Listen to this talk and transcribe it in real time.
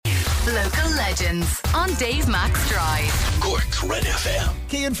Local legends on Dave Max Drive. Cork's Red FM.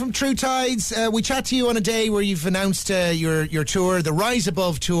 Cian from True Tides. We chat to you on a day where you've announced your tour, the Rise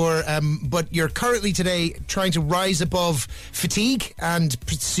Above tour, but you're currently today trying to rise above fatigue and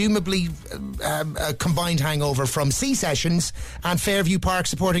presumably a combined hangover from Sea Sessions and Fairview Park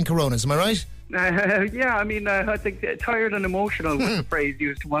supporting Coronas. Am I right? Yeah, I mean, I think tired and emotional was the phrase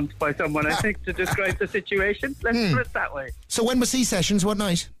used once by someone, I think, to describe the situation. Let's put it that way. So when was Sea Sessions? What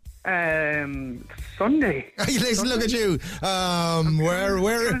night? Sunday. Listen, look at you. Where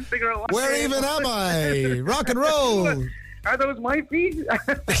even am I? Rock and roll. Are those my feet?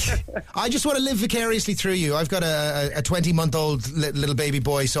 I just want to live vicariously through you. I've got a 20-month-old little baby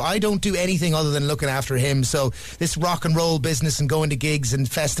boy, so I don't do anything other than looking after him. So this rock and roll business and going to gigs and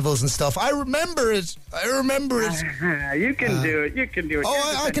festivals and stuff, I remember it. You can do it. You can do it.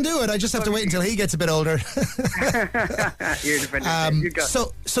 Oh, I can do it. I just have to wait until he gets a bit older. You're defending.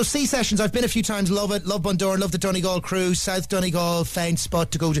 So Sea Sessions, I've been a few times. Love it. Love Bundoran. Love the Donegal crew. South Donegal, faint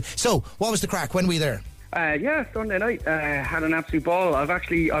spot to go to. So what was the crack? When were you there? Yeah, Sunday night, had an absolute ball. I've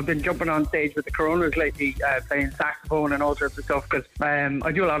been jumping on stage with the Coronas lately, playing saxophone and all sorts of stuff, because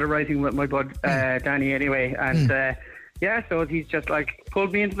I do a lot of writing with my bud Danny anyway, and so he's just like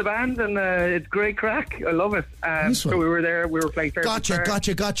pulled me into the band, and it's great crack. I love it. So we were there, we were playing Fairview.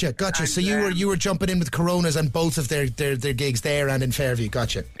 Gotcha. And, so you were jumping in with Coronas and both of their gigs there and in Fairview.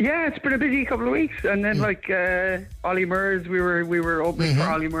 Gotcha. Yeah, it's been a busy couple of weeks, and then Olly Murs, we were opening for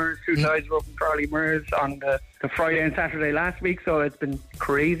Olly Murs. True Tides were opening for Olly Murs on the Friday and Saturday last week, so it's been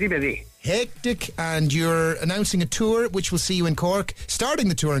crazy busy. Hectic. And you're announcing a tour which will see you in Cork, starting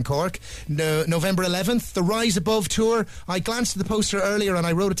the tour in Cork, November 11th, the Rise Above tour. I glanced at the poster earlier and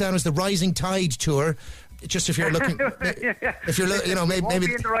I wrote it down as the Rising Tide tour. Just if you're looking, if you're looking, maybe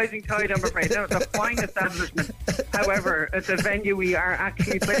be in the Rising Tide, I'm afraid. No, it's a fine establishment. However, the venue we are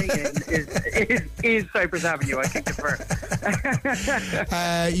actually playing in is Cypress Avenue. I think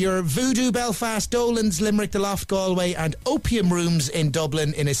your Voodoo Belfast, Dolan's, Limerick, the Loft Galway, and Opium Rooms in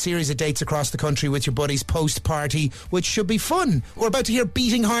Dublin in a series of dates across the country with your buddies post party, which should be fun. We're about to hear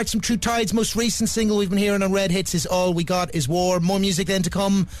Beating Hearts from True Tides' most recent single we've been hearing on Red Hits is All We Got Is War. More music then to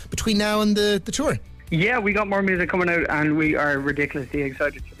come between now and the tour. Yeah, we got more music coming out, and we are ridiculously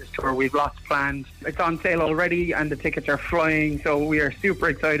excited for this tour. We've lots planned. It's on sale already, and the tickets are flying, so we are super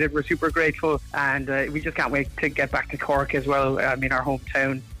excited. We're super grateful, and we just can't wait to get back to Cork as well. I mean, our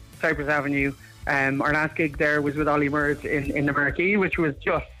hometown, Cypress Avenue. Our last gig there was with Olly Murs in the Marquee, which was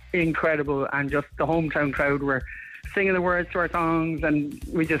just incredible, and just the hometown crowd were singing the words to our songs, and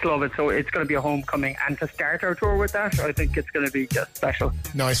we just love it. So it's going to be a homecoming, and to start our tour with that, I think it's going to be just special.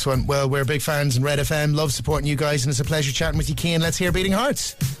 Nice one. Well, we're big fans in Red FM, love supporting you guys, and it's a pleasure chatting with you, Cian. Let's hear Beating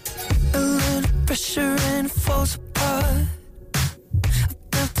Hearts. A little pressure and it falls apart. I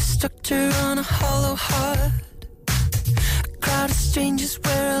built the structure on a hollow heart. A crowd of strangers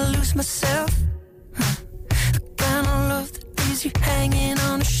where I lose myself. The kind of love that leaves you hanging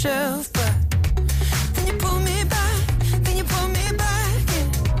on a shelf, but then you pull me back.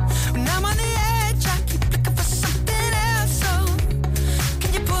 When I'm on the edge, I keep looking for something else. So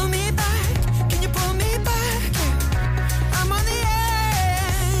can you pull me back? Can you pull me back? Yeah. I'm on the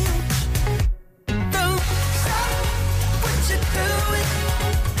edge. Don't stop what you're doing.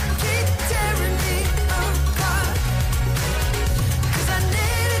 Keep tearing me apart. 'Cause I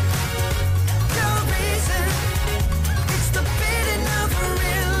need it. No reason. It's the beating of a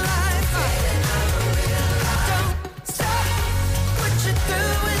real life. Don't stop what you're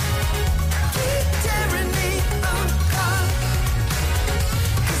doing. Keep tearing me apart.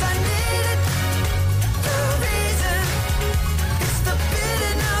 'Cause I need it. No reason. It's the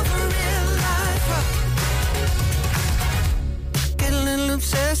beating of a real life. Get a little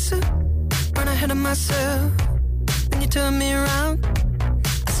obsessive, run ahead of myself. Then you turn me around,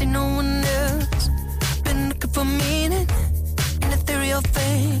 I see no one else. Been looking for meaning in ethereal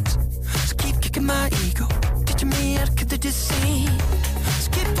things. So keep kicking my ego, teaching me how to cut the deceit.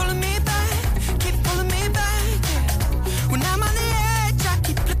 So keep pulling me back, keep pulling me back, yeah. When I'm on the edge, I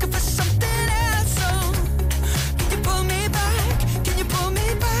keep looking for something else. So can you pull me back? Can you pull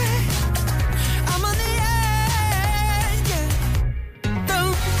me back? I'm on the edge, yeah.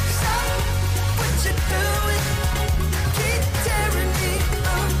 Don't stop what you're doing. Keep tearing me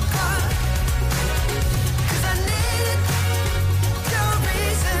apart. 'Cause I need it. No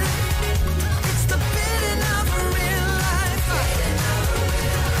reason. It's the beating of a real life.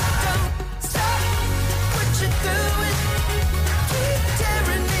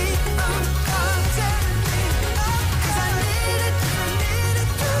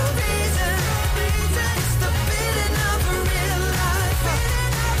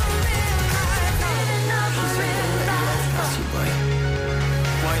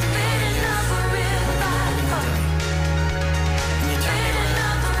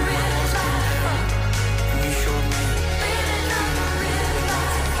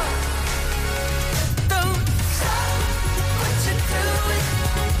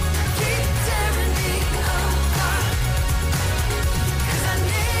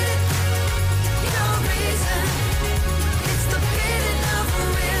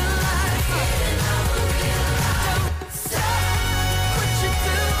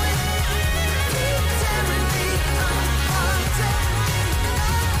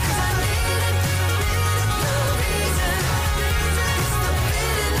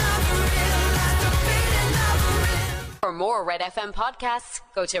 more Red FM podcasts,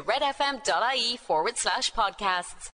 go to redfm.ie/podcasts.